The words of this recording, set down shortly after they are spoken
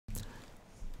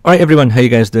Alright everyone, how you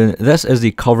guys doing? This is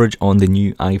the coverage on the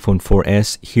new iPhone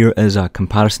 4S. Here is a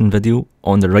comparison video.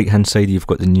 On the right hand side you've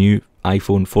got the new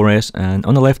iPhone 4S, and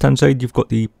on the left hand side you've got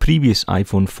the previous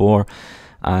iPhone 4,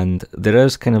 and there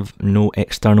is kind of no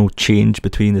external change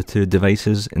between the two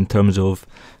devices in terms of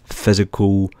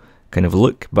physical kind of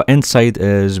look, but inside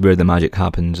is where the magic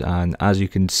happens. And as you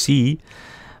can see,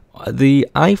 the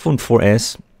iPhone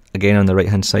 4S, again on the right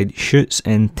hand side, shoots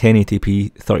in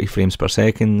 1080p 30 frames per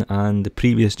second, and the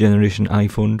previous generation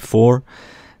iPhone 4,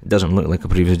 it doesn't look like a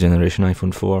previous generation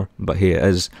iPhone 4, but here it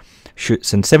is,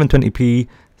 shoots in 720p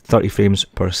 30 frames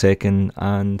per second.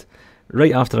 And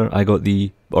right after I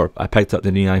picked up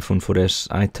the new iPhone 4S,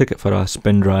 I took it for a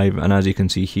spin drive, and as you can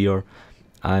see here,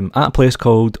 I'm at a place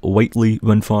called Whiteley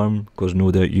Wind Farm, because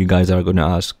no doubt you guys are going to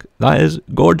ask, that is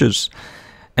gorgeous.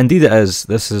 Indeed it is.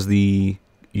 This is the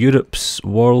Europe's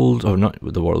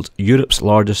largest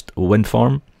wind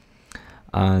farm,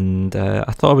 and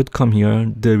I thought I would come here,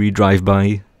 do a wee drive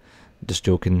by. Just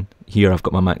joking. Here I've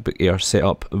got my MacBook Air set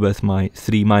up with my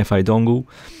 3 MiFi dongle,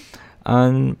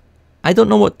 and I don't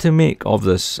know what to make of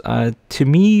this. To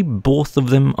me, both of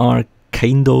them are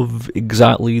kind of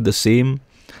exactly the same.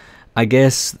 I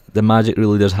guess the magic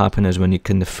really does happen is when you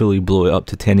kind of fully blow it up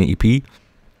to 1080p,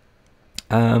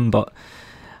 but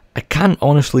I can't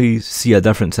honestly see a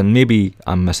difference, and maybe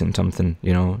I'm missing something,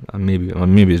 you know,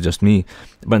 maybe it's just me.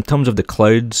 But in terms of the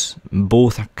clouds,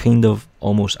 both are kind of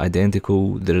almost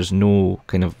identical. There is no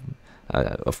kind of,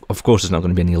 of course there's not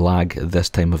going to be any lag at this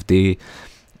time of day,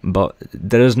 but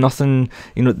there is nothing,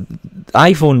 you know.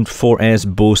 iPhone 4S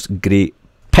boasts great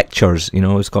pictures, you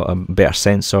know, it's got a better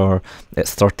sensor,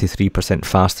 it's 33%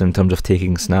 faster in terms of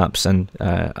taking snaps, and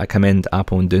I commend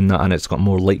Apple in doing that, and it's got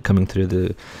more light coming through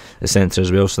the sensor as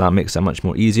well, so that makes it much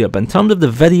more easier. But in terms of the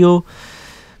video,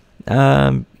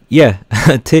 yeah,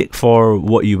 take for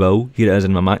what you will. Here it is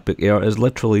in my MacBook Air. It is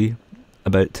literally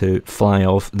about to fly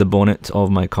off the bonnet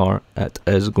of my car. It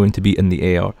is going to be in the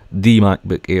air, the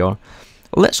MacBook Air.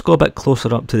 Let's go a bit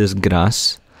closer up to this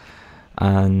grass,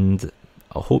 and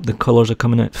I hope the colours are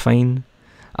coming out fine.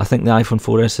 I think the iPhone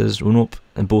 4S is, well, nope,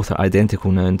 and both are identical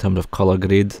now in terms of colour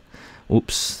grade.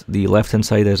 Oops, the left hand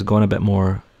side has gone a bit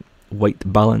more white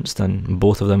balanced, and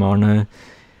both of them are now.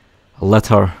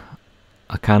 Litter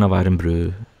a can of Iron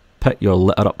Brew. Put your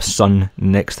litter up, son,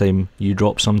 next time you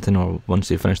drop something or once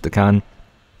you finish the can.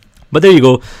 But there you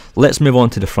go, let's move on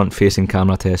to the front facing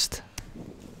camera test.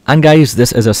 And guys,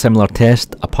 this is a similar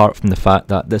test, apart from the fact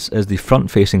that this is the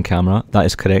front facing camera. That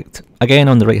is correct. Again,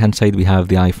 on the right hand side we have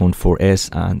the iPhone 4S,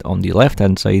 and on the left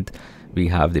hand side we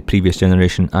have the previous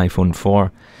generation iPhone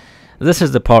 4. This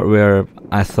is the part where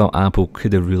I thought Apple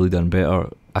could have really done better.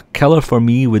 A killer for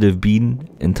me would have been,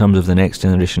 in terms of the next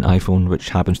generation iPhone, which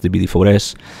happens to be the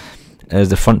 4S, is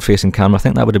the front facing camera. I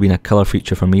think that would have been a killer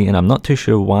feature for me, and I'm not too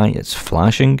sure why it's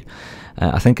flashing.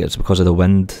 I think it's because of the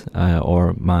wind,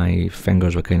 or my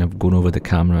fingers were kind of going over the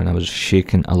camera and I was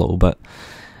shaking a little bit.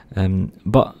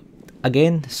 But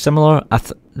again, similar.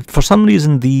 For some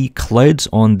reason the clouds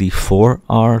on the 4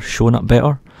 are showing up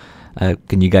better.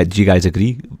 Do you guys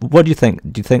agree? What do you think?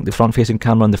 Do you think the front facing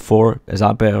camera on the 4, is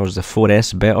that better, or is the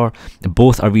 4S better?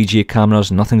 Both are VGA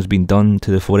cameras, nothing's been done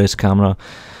to the 4S camera,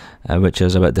 which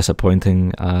is a bit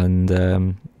disappointing. And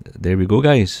there we go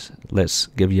guys, let's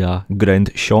give you a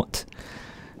ground shot.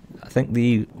 I think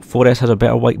the 4S has a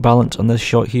better white balance on this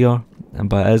shot here,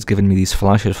 but it is giving me these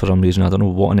flashes for some reason. I don't know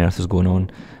what on earth is going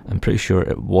on. I'm pretty sure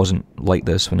it wasn't like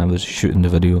this when I was shooting the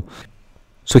video.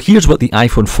 So here's what the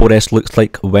iPhone 4S looks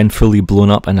like when fully blown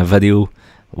up in a video.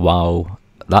 Wow,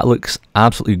 that looks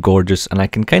absolutely gorgeous, and I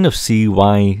can kind of see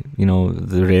why, you know,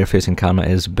 the rear facing camera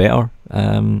is better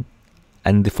in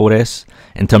the 4S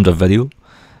in terms of video.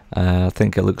 I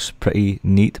think it looks pretty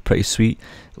neat, pretty sweet.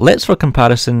 Let's, for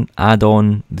comparison, add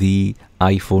on the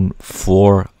iPhone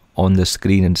 4 on the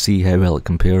screen and see how well it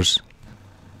compares.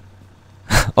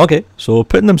 Okay, so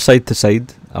putting them side to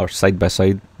side, or side by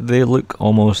side, they look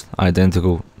almost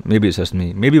identical. Maybe it's just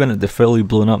me. Maybe when they're fully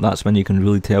blown up, that's when you can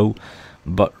really tell.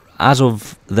 But as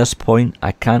of this point,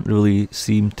 I can't really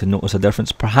seem to notice a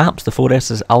difference. Perhaps the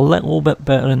 4S is a little bit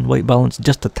better in white balance,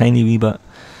 just a tiny wee bit.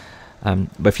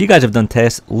 But if you guys have done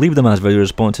tests, leave them as video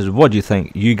responses. What do you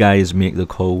think? You guys make the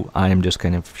call. I am just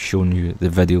kind of showing you the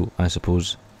video, I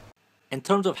suppose. In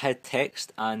terms of how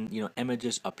text and, you know,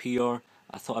 images appear,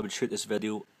 I thought I would shoot this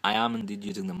video. I am indeed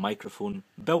using the microphone,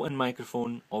 built-in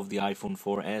microphone of the iPhone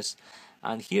 4S,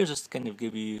 and here's just to kind of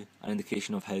give you an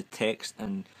indication of how text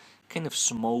and kind of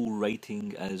small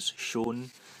writing is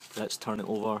shown. Let's turn it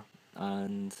over,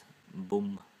 and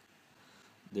boom,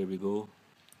 there we go.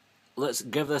 Let's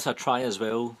give this a try as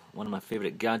well, one of my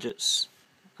favourite gadgets,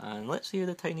 And let's see how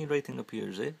the tiny writing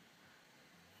appears, eh?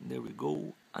 There we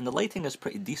go. And the lighting is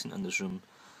pretty decent in this room.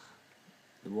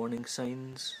 The warning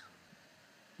signs.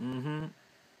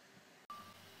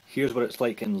 Here's what it's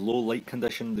like in low light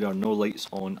condition. There are no lights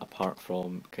on apart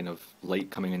from kind of light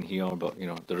coming in here, but you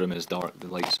know, the room is dark, the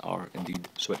lights are indeed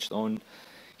switched on.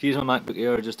 Here's my MacBook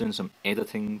Air just doing some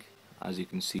editing, as you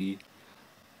can see.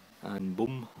 And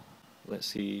boom, let's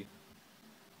see.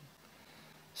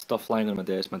 Stuff lying on my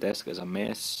desk is a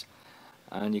mess.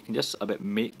 And you can just a bit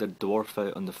make the dwarf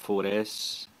out on the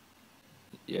 4S.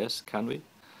 Yes, can we?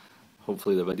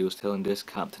 Hopefully the video's telling this,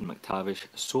 Captain McTavish,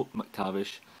 Soap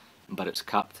McTavish, but it's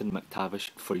Captain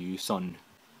McTavish for you, son.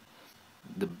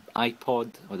 The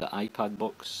iPod or the iPad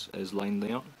box is lying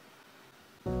there.